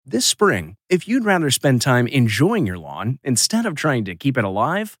This spring, if you'd rather spend time enjoying your lawn instead of trying to keep it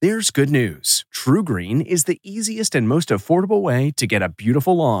alive, there's good news. TruGreen is the easiest and most affordable way to get a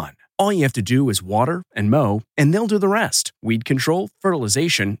beautiful lawn. All you have to do is water and mow, and they'll do the rest. Weed control,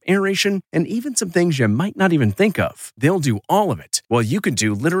 fertilization, aeration, and even some things you might not even think of. They'll do all of it, while you can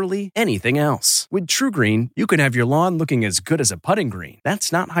do literally anything else. With TruGreen, you can have your lawn looking as good as a putting green.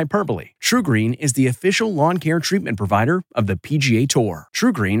 That's not hyperbole. TruGreen is the official lawn care treatment provider of the PGA Tour.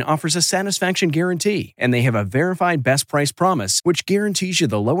 TruGreen offers a satisfaction guarantee, and they have a verified best price promise, which guarantees you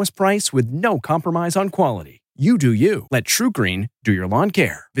the lowest price with no compromise on quality. You do you. Let TruGreen do your lawn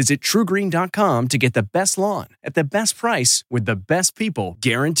care. Visit TruGreen.com to get the best lawn at the best price with the best people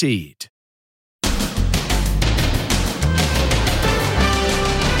guaranteed.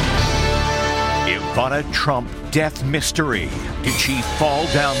 Ivana Trump death mystery. Did she fall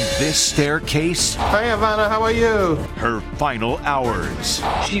down this staircase? Hi, Ivana. How are you? Her final hours.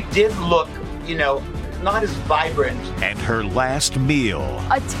 She did look, not as vibrant. And her last meal.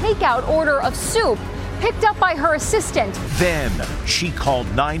 A takeout order of soup picked up by her assistant. Then she called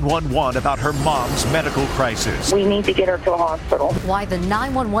 911 about her mom's medical crisis. We need to get her to a hospital. Why the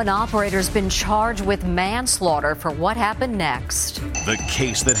 911 operator's been charged with manslaughter for what happened next. The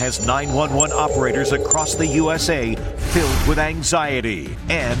case that has 911 operators across the USA filled with anxiety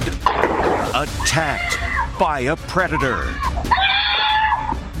and attacked by a predator.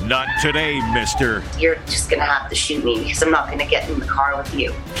 Not today, mister. You're just going to have to shoot me because I'm not going to get in the car with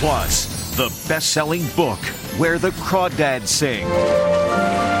you. Plus, the best-selling book, Where the Crawdads Sing.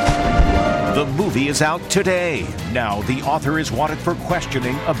 The movie is out today. Now, the author is wanted for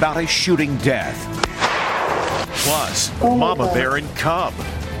questioning about a shooting death. Plus, Mama Bear and Cub.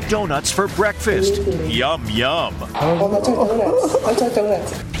 Donuts for breakfast. Yum, yum.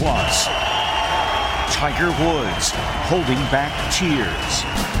 Plus, Tiger Woods holding back tears.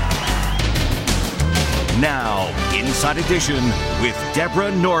 Now, Inside Edition with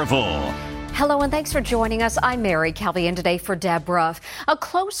Deborah Norville. Hello and thanks for joining us. I'm Mary Calvi, and today for Deborah. A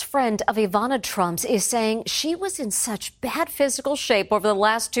close friend of Ivana Trump's is saying she was in such bad physical shape over the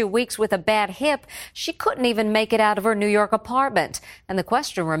last 2 weeks with a bad hip, she couldn't even make it out of her New York apartment. And the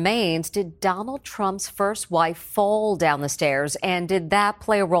question remains, did Donald Trump's first wife fall down the stairs, and did that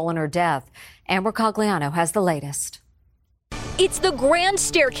play a role in her death? Amber Cogliano has the latest. It's the grand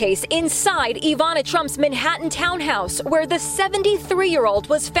staircase inside Ivana Trump's Manhattan townhouse where the 73-year-old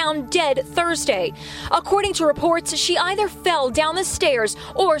was found dead Thursday. According to reports, she either fell down the stairs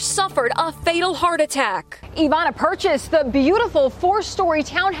or suffered a fatal heart attack. Ivana purchased the beautiful 4-story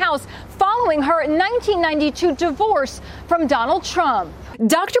townhouse following her 1992 divorce from Donald Trump.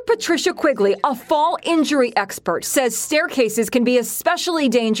 Dr. Patricia Quigley, a fall injury expert, says staircases can be especially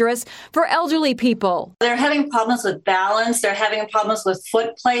dangerous for elderly people. They're having problems with balance. They're having problems with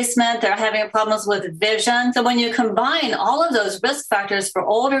foot placement. They're having problems with vision. So when you combine all of those risk factors for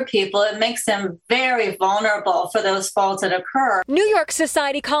older people, it makes them very vulnerable for those falls that occur. New York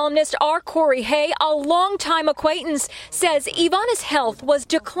Society columnist R. Corey Hay, a longtime acquaintance, says Ivana's health was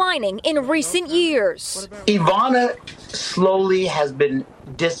declining in recent years. Ivana slowly has been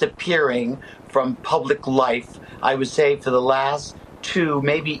disappearing from public life, I would say, for the last 2,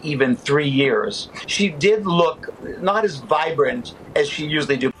 maybe even 3 years. She did look not as vibrant as she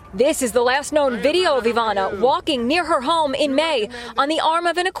usually do. This is the last known video of Ivana walking near her home in May on the arm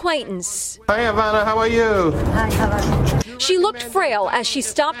of an acquaintance. Hi, Ivana. How are you? Hi, how are you? She looked frail as she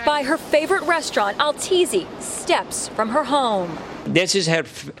stopped by her favorite restaurant, Altizi, steps from her home. This is her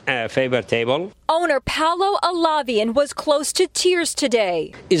favorite table. Owner Paolo Alavian was close to tears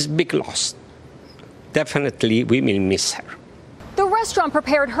today. It's big loss. Definitely, we will miss her. The restaurant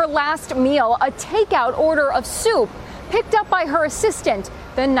prepared her last meal, a takeout order of soup, picked up by her assistant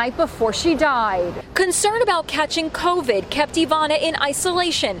the night before she died. Concern about catching COVID kept Ivana in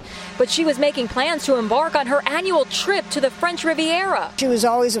isolation, but she was making plans to embark on her annual trip to the French Riviera. She was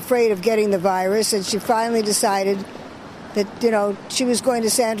always afraid of getting the virus, and she finally decided that, she was going to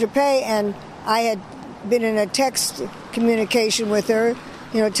Saint-Tropez, and I had been in a text communication with her,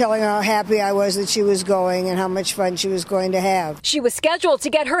 telling her how happy I was that she was going and how much fun she was going to have. She was scheduled to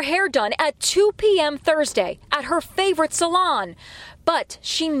get her hair done at 2 p.m. Thursday at her favorite salon. But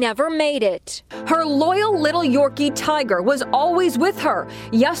she never made it. Her loyal little Yorkie Tiger was always with her.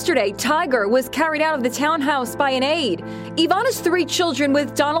 Yesterday, Tiger was carried out of the townhouse by an aide. Ivana's 3 children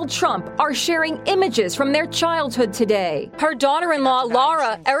with Donald Trump are sharing images from their childhood today. Her daughter-in-law,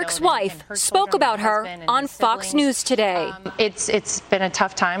 Laura, Eric's wife, spoke about her on Fox News today. It's been a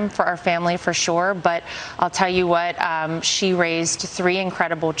tough time for our family for sure, but I'll tell you what, she raised 3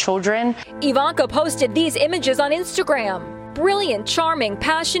 incredible children. Ivanka posted these images on Instagram. Brilliant, charming,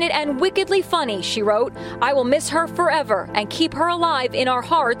 passionate, and wickedly funny, she wrote. I will miss her forever and keep her alive in our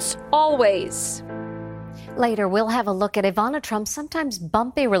hearts always. Later, we'll have a look at Ivana Trump's sometimes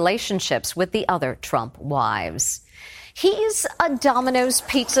bumpy relationships with the other Trump wives. He's a Domino's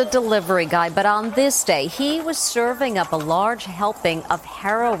pizza delivery guy, but on this day, he was serving up a large helping of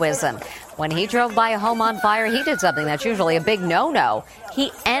heroism. When he drove by a home on fire, he did something that's usually a big no-no.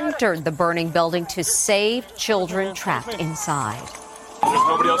 He entered the burning building to save children trapped inside. There's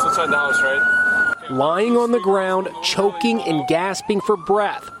nobody else inside the house, right? Lying on the ground, choking and gasping for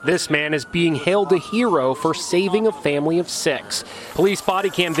breath, this man is being hailed a hero for saving a family of 6. Police body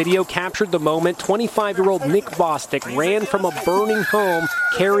cam video captured the moment 25-year-old Nick Bostic ran from a burning home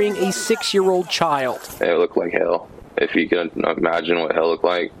carrying a 6-year-old child. It looked like hell, if you can imagine what hell looked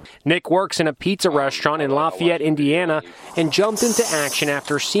like. Nick works in a pizza restaurant in Lafayette, Indiana, and jumped into action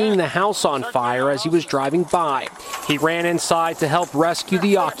after seeing the house on fire as he was driving by. He ran inside to help rescue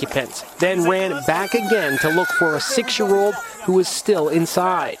the occupants, then ran back again to look for a 6-year-old who was still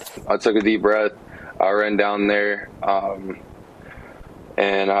inside. I took a deep breath. I ran down there,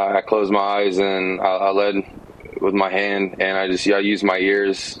 and I closed my eyes, and I led with my hand, and I used my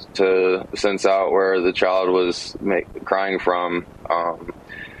ears to sense out where the child was crying from.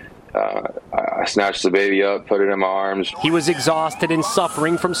 I snatched the baby up, put it in my arms. He was exhausted and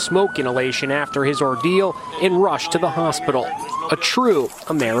suffering from smoke inhalation after his ordeal and rushed to the hospital. A true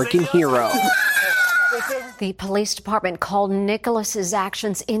American hero. The police department called Nicholas's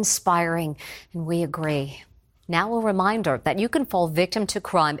actions inspiring, and we agree. Now a reminder that you can fall victim to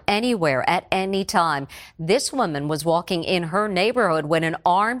crime anywhere at any time. This woman was walking in her neighborhood when an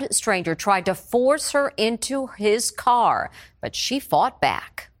armed stranger tried to force her into his car, but she fought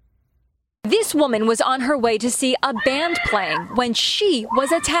back. This woman was on her way to see a band playing when she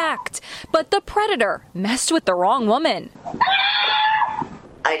was attacked, but the predator messed with the wrong woman.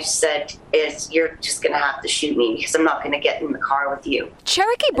 I just said, you're just going to have to shoot me because I'm not going to get in the car with you.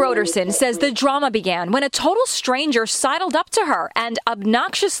 Cherokee Broderson says the drama began when a total stranger sidled up to her and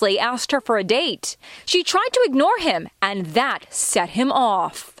obnoxiously asked her for a date. She tried to ignore him, and that set him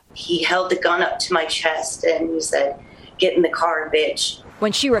off. He held the gun up to my chest and he said, "Get in the car, bitch."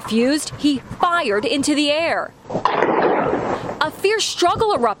 When she refused, he fired into the air. A fierce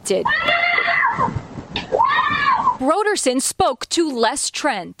struggle erupted. Broderson spoke to Les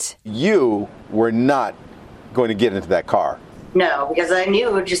Trent. You were not going to get into that car. No, because I knew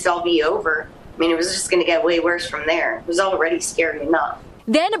it would just all be over. I mean, it was just going to get way worse from there. It was already scary enough.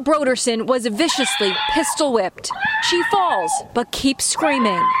 Then Broderson was viciously pistol whipped. She falls, but keeps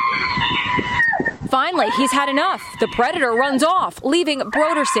screaming. Finally, he's had enough. The predator runs off, leaving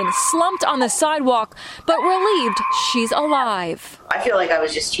Broderson slumped on the sidewalk, but relieved she's alive. I feel like I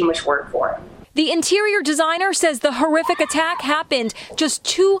was just too much work for him. The interior designer says the horrific attack happened just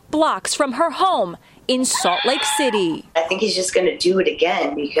 2 blocks from her home in Salt Lake City. I think he's just going to do it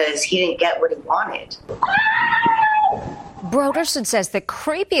again because he didn't get what he wanted. Broderson says the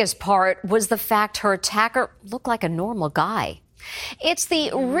creepiest part was the fact her attacker looked like a normal guy. It's the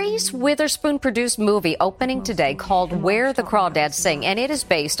Reese Witherspoon-produced movie opening today called Where the Crawdads Sing, and it is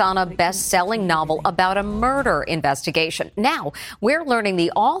based on a best-selling novel about a murder investigation. Now, we're learning the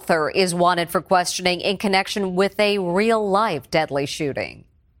author is wanted for questioning in connection with a real-life deadly shooting.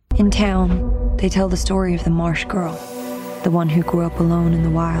 In town, they tell the story of the Marsh girl, the one who grew up alone in the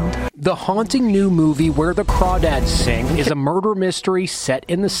wild. The haunting new movie Where the Crawdads Sing is a murder mystery set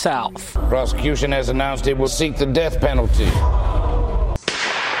in the South. Prosecution has announced it will seek the death penalty.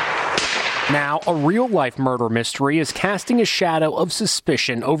 Now, a real-life murder mystery is casting a shadow of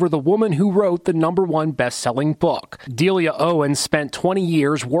suspicion over the woman who wrote the #1 best-selling book. Delia Owens spent 20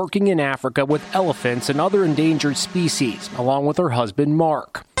 years working in Africa with elephants and other endangered species, along with her husband,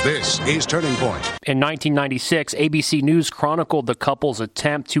 Mark. This is Turning Point. In 1996, ABC News chronicled the couple's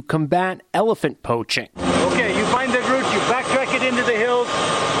attempt to combat elephant poaching. Okay, you find that route, you backtrack it into the hills,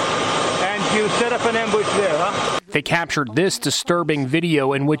 and you set up an ambush there, huh? They captured this disturbing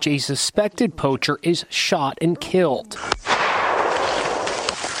video in which a suspected poacher is shot and killed.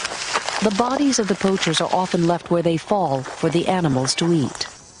 The bodies of the poachers are often left where they fall for the animals to eat.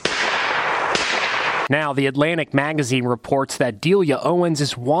 Now, the Atlantic magazine reports that Delia Owens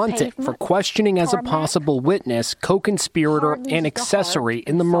is wanted for questioning as a possible witness, co-conspirator, and accessory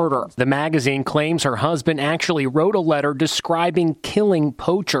in the murder. The magazine claims her husband actually wrote a letter describing killing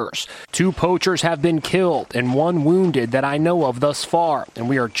poachers. 2 poachers have been killed and 1 wounded that I know of thus far, and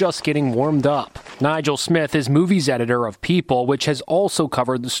we are just getting warmed up. Nigel Smith is movies editor of People, which has also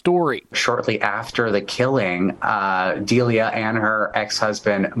covered the story. Shortly after the killing, Delia and her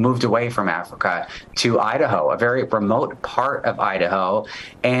ex-husband moved away from Africa to Idaho, a very remote part of Idaho,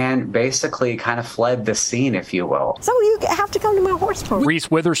 and basically kind of fled the scene, if you will. So you have to come to my horse farm.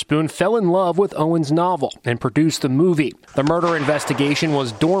 Reese Witherspoon fell in love with Owen's novel and produced the movie. The murder investigation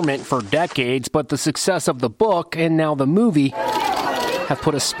was dormant for decades, but the success of the book and now the movie have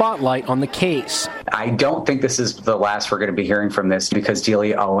put a spotlight on the case. I don't think this is the last we're going to be hearing from this because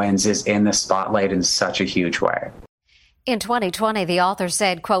Delia Owens is in the spotlight in such a huge way. In 2020, the author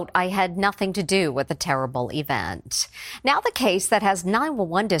said, quote, "I had nothing to do with the terrible event." Now the case that has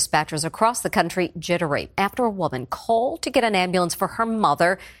 911 dispatchers across the country jittery after a woman called to get an ambulance for her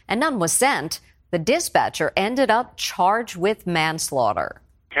mother and none was sent. The dispatcher ended up charged with manslaughter.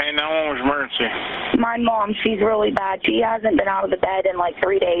 Okay, 911 emergency. My mom, she's really bad. She hasn't been out of the bed in like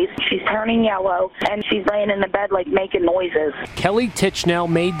 3 days. She's turning yellow, and she's laying in the bed like making noises. Kelly Tichnell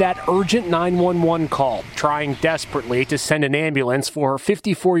made that urgent 911 call, trying desperately to send an ambulance for her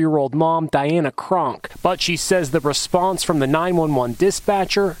 54-year-old mom, Diana Kronk. But she says the response from the 911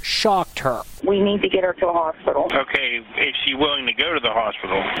 dispatcher shocked her. We need to get her to a hospital. Okay, is she willing to go to the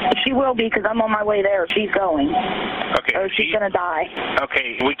hospital? She will be because I'm on my way there. She's going. Okay. Or she's going to die.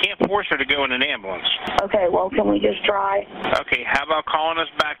 Okay, we can't force her to go in an ambulance. Okay, well, can we just try? Okay, how about calling us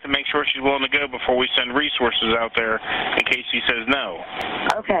back to make sure she's willing to go before we send resources out there in case she says no?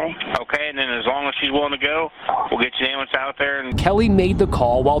 Okay. Okay, and then as long as she's willing to go, we'll get you an ambulance out there. And Kelly made the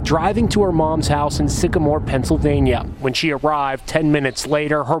call while driving to her mom's house in Sycamore, Pennsylvania. When she arrived 10 minutes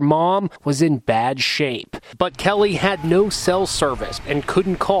later, her mom was in bad shape. But Kelly had no cell service and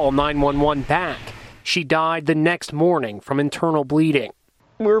couldn't call 911 back. She died the next morning from internal bleeding.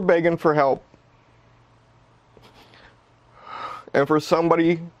 We were begging for help. And for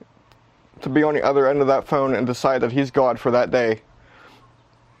somebody to be on the other end of that phone and decide that he's God for that day,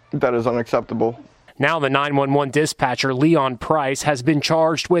 that is unacceptable. Now the 911 dispatcher, Leon Price, has been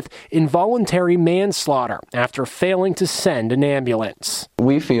charged with involuntary manslaughter after failing to send an ambulance.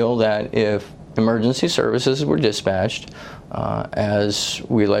 We feel that if emergency services were dispatched, as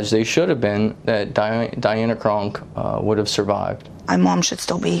we allege they should have been, that Diana Kronk would have survived. My mom should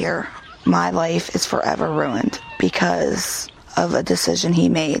still be here. My life is forever ruined because of a decision he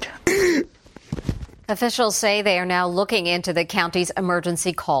made. Officials say they are now looking into the county's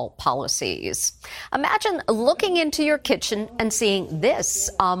emergency call policies. Imagine looking into your kitchen and seeing this,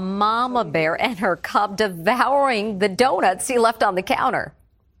 a mama bear and her cub devouring the donuts he left on the counter.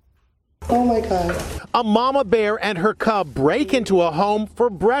 Oh my God. A mama bear and her cub break into a home for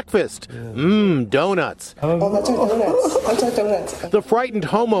breakfast. Donuts. Oh, that's our donuts. That's our donuts. The frightened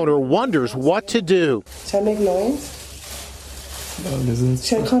homeowner wonders what to do. Should I make noise?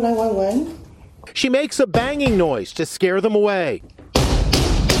 Should I call 911? She makes a banging noise to scare them away.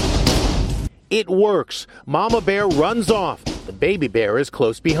 It works. Mama bear runs off. The baby bear is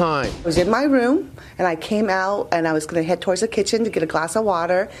close behind. I was in my room, and I came out, and I was going to head towards the kitchen to get a glass of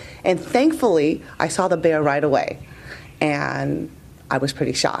water, and thankfully, I saw the bear right away, and I was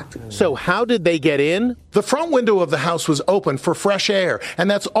pretty shocked. So how did they get in? The front window of the house was open for fresh air, and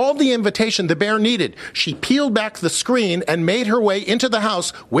that's all the invitation the bear needed. She peeled back the screen and made her way into the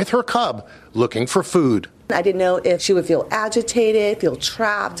house with her cub, looking for food. I didn't know if she would feel agitated, feel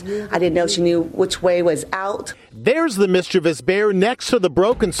trapped. I didn't know if she knew which way was out. There's the mischievous bear next to the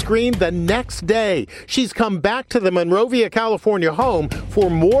broken screen the next day. She's come back to the Monrovia, California home for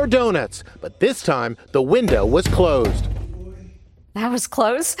more donuts, but this time the window was closed. That was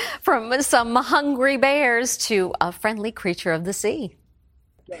close. From some hungry bears to a friendly creature of the sea.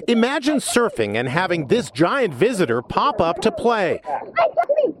 Imagine surfing and having this giant visitor pop up to play.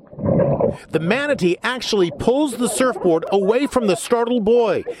 The manatee actually pulls the surfboard away from the startled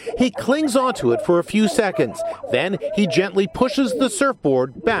boy. He clings onto it for a few seconds. Then he gently pushes the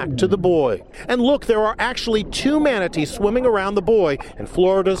surfboard back to the boy. And look, there are actually 2 manatees swimming around the boy in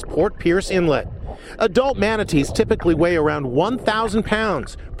Florida's Port Pierce Inlet. Adult manatees typically weigh around 1,000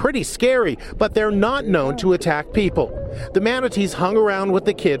 pounds. Pretty scary, but they're not known to attack people. The manatees hung around with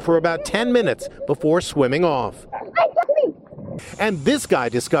the kid for about 10 minutes before swimming off. And this guy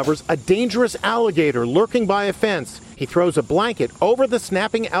discovers a dangerous alligator lurking by a fence. He throws a blanket over the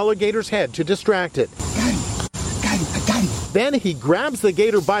snapping alligator's head to distract it. Then he grabs the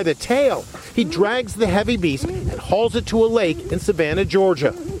gator by the tail. He drags the heavy beast and hauls it to a lake in Savannah,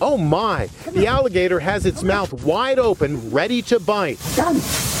 Georgia. Oh my! The alligator has its mouth wide open, ready to bite.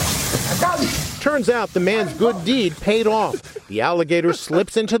 Turns out the man's good deed paid off. The alligator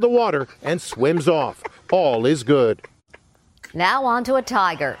slips into the water and swims off. All is good. Now on to a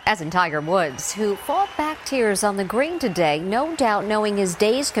Tiger, as in Tiger Woods, who fought back tears on the green today, no doubt knowing his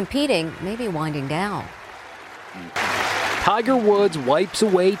days competing may be winding down. Tiger Woods wipes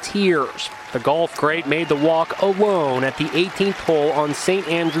away tears. The golf great made the walk alone at the 18th hole on St.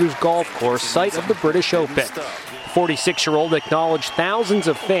 Andrews Golf Course, site of the British Open. The 46-year-old acknowledged thousands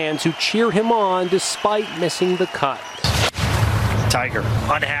of fans who cheered him on despite missing the cut. Tiger,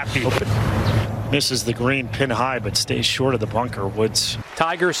 unhappy. Misses the green pin high, but stays short of the bunker. Woods.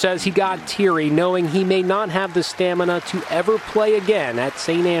 Tiger says he got teary knowing he may not have the stamina to ever play again at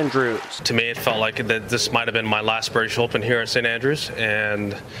St. Andrews. To me, it felt like that this might have been my last British Open here at St. Andrews,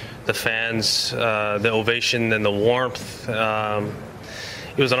 and the fans, the ovation and the warmth,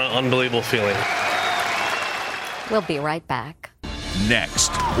 it was an unbelievable feeling. We'll be right back. Next,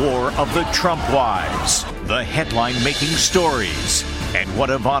 War of the Trump Wives, the headline-making stories, and what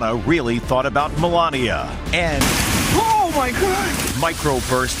Ivana really thought about Melania, and oh my God,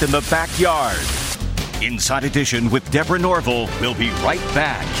 microburst in the backyard. Inside Edition with Deborah Norville. We'll be right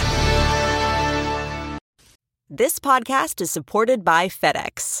back. This podcast is supported by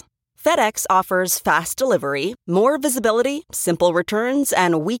FedEx. FedEx offers fast delivery, more visibility, simple returns,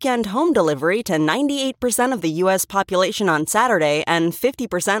 and weekend home delivery to 98% of the U.S. population on Saturday and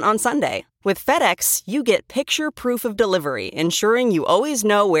 50% on Sunday. With FedEx, you get picture proof of delivery, ensuring you always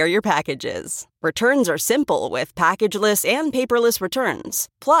know where your package is. Returns are simple with packageless and paperless returns.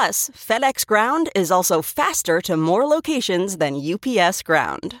 Plus, FedEx Ground is also faster to more locations than UPS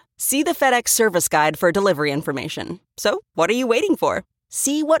Ground. See the FedEx service guide for delivery information. So, what are you waiting for?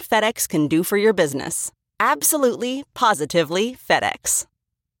 See what FedEx can do for your business. Absolutely, positively FedEx.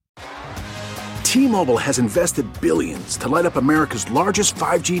 T-Mobile has invested billions to light up America's largest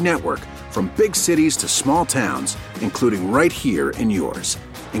 5G network, from big cities to small towns, including right here in yours.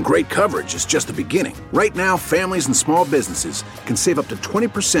 And great coverage is just the beginning. Right now, families and small businesses can save up to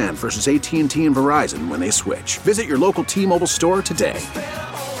 20% versus AT&T and Verizon when they switch. Visit your local T-Mobile store today.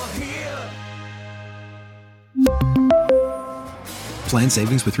 Plan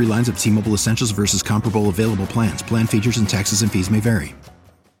savings with 3 lines of T-Mobile Essentials versus comparable available plans. Plan features and taxes and fees may vary.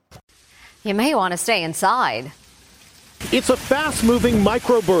 You may want to stay inside. It's a fast-moving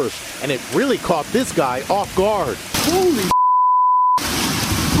microburst, and it really caught this guy off guard. Holy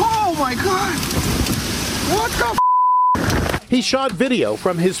oh my God! What the He shot video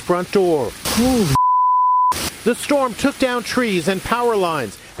from his front door. Holy The storm took down trees and power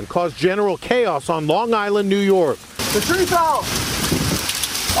lines and caused general chaos on Long Island, New York. The tree fell!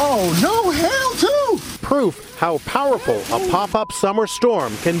 Oh no, hail too! Proof how powerful a pop-up summer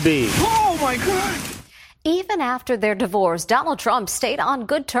storm can be. Oh my God! Even after their divorce, Donald Trump stayed on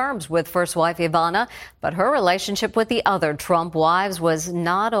good terms with first wife Ivana, but her relationship with the other Trump wives was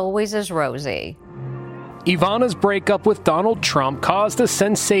not always as rosy. Ivana's breakup with Donald Trump caused a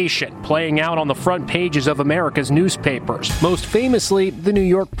sensation, playing out on the front pages of America's newspapers, most famously the New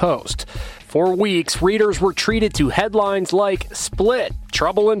York Post. For weeks, readers were treated to headlines like "Split,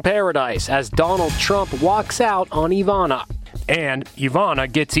 Trouble in Paradise" as Donald Trump walks out on Ivana. And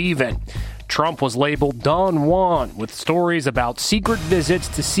Ivana gets even. Trump was labeled Don Juan, with stories about secret visits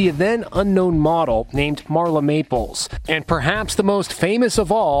to see a then unknown model named Marla Maples. And perhaps the most famous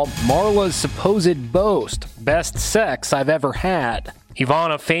of all, Marla's supposed boast, "Best sex I've ever had."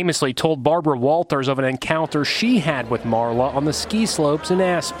 Ivana famously told Barbara Walters of an encounter she had with Marla on the ski slopes in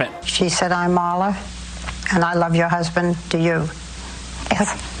Aspen. She said, "I'm Marla, and I love your husband. Do you?"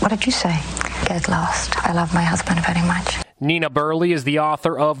 Yes. What did you say? Get lost. I love my husband very much. Nina Burley is the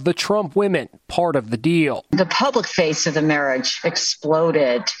author of The Trump Women, Part of the Deal. The public face of the marriage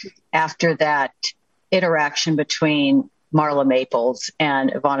exploded after that interaction between Marla Maples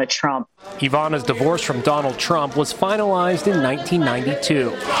and Ivana Trump. Ivana's divorce from Donald Trump was finalized in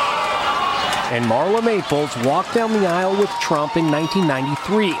 1992. And Marla Maples walked down the aisle with Trump in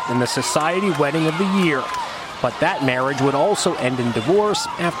 1993 in the society wedding of the year. But that marriage would also end in divorce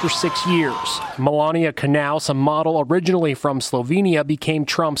after 6 years. Melania Knauss, a model originally from Slovenia, became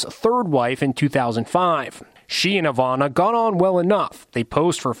Trump's third wife in 2005. She and Ivana got on well enough. They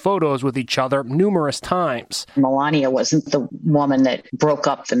posed for photos with each other numerous times. Melania wasn't the woman that broke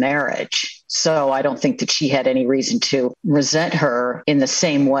up the marriage, so I don't think that she had any reason to resent her in the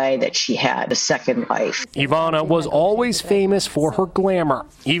same way that she had a second wife. Ivana was always famous for her glamour.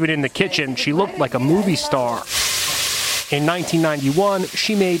 Even in the kitchen, she looked like a movie star. In 1991,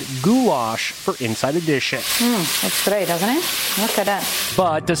 she made goulash for Inside Edition. That's great, doesn't it? Look at that.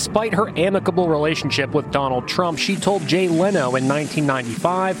 But despite her amicable relationship with Donald Trump, she told Jay Leno in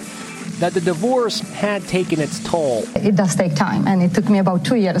 1995 that the divorce had taken its toll. It does take time, and it took me about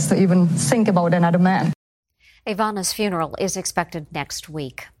 2 years to even think about another man. Ivana's funeral is expected next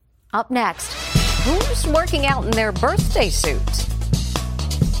week. Up next, who's working out in their birthday suit?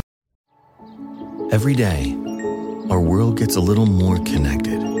 Every day, our world gets a little more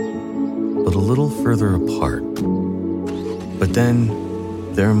connected, but a little further apart. But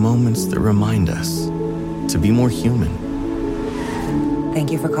then, there are moments that remind us to be more human.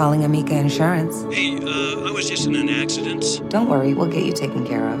 Thank you for calling Amica Insurance. Hey, I was just in an accident. Don't worry, we'll get you taken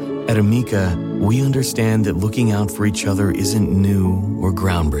care of. At Amica, we understand that looking out for each other isn't new or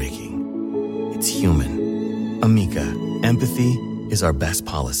groundbreaking. It's human. Amica, empathy is our best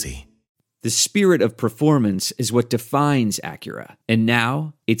policy. The spirit of performance is what defines Acura, and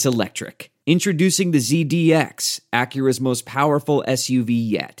now it's electric. Introducing the ZDX, Acura's most powerful SUV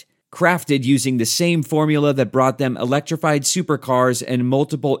yet. Crafted using the same formula that brought them electrified supercars and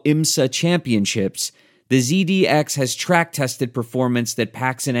multiple IMSA championships, the ZDX has track-tested performance that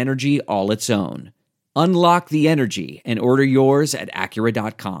packs an energy all its own. Unlock the energy and order yours at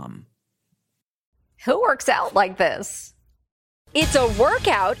Acura.com. Who works out like this? It's a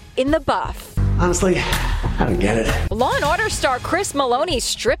workout in the buff. Honestly, I don't get it. Law & Order star Chris Maloney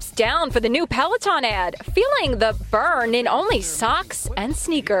strips down for the new Peloton ad, feeling the burn in only socks and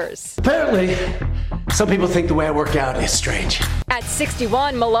sneakers. Apparently, some people think the way I work out is strange. At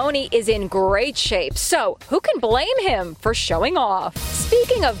 61, Maloney is in great shape, so who can blame him for showing off?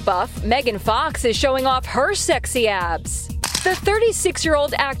 Speaking of buff, Megan Fox is showing off her sexy abs. The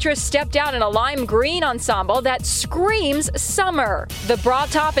 36-year-old actress stepped out in a lime green ensemble that screams summer. The bra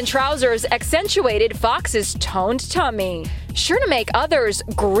top and trousers accentuated Fox's toned tummy, sure to make others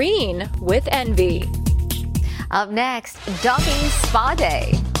green with envy. Up next, Doggy's Spa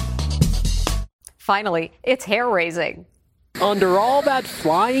Day. Finally, it's hair raising. Under all that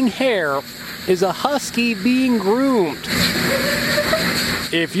flying hair is a husky being groomed.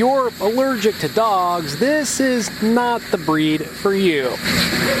 If you're allergic to dogs, this is not the breed for you.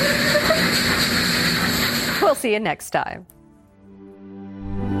 We'll see you next time.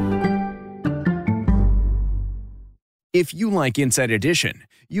 If you like Inside Edition,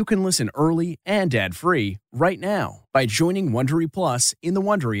 you can listen early and ad-free right now by joining Wondery Plus in the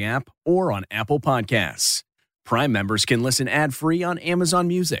Wondery app or on Apple Podcasts. Prime members can listen ad-free on Amazon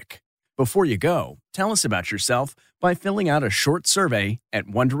Music. Before you go, tell us about yourself by filling out a short survey at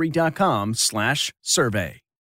Wondery.com/survey.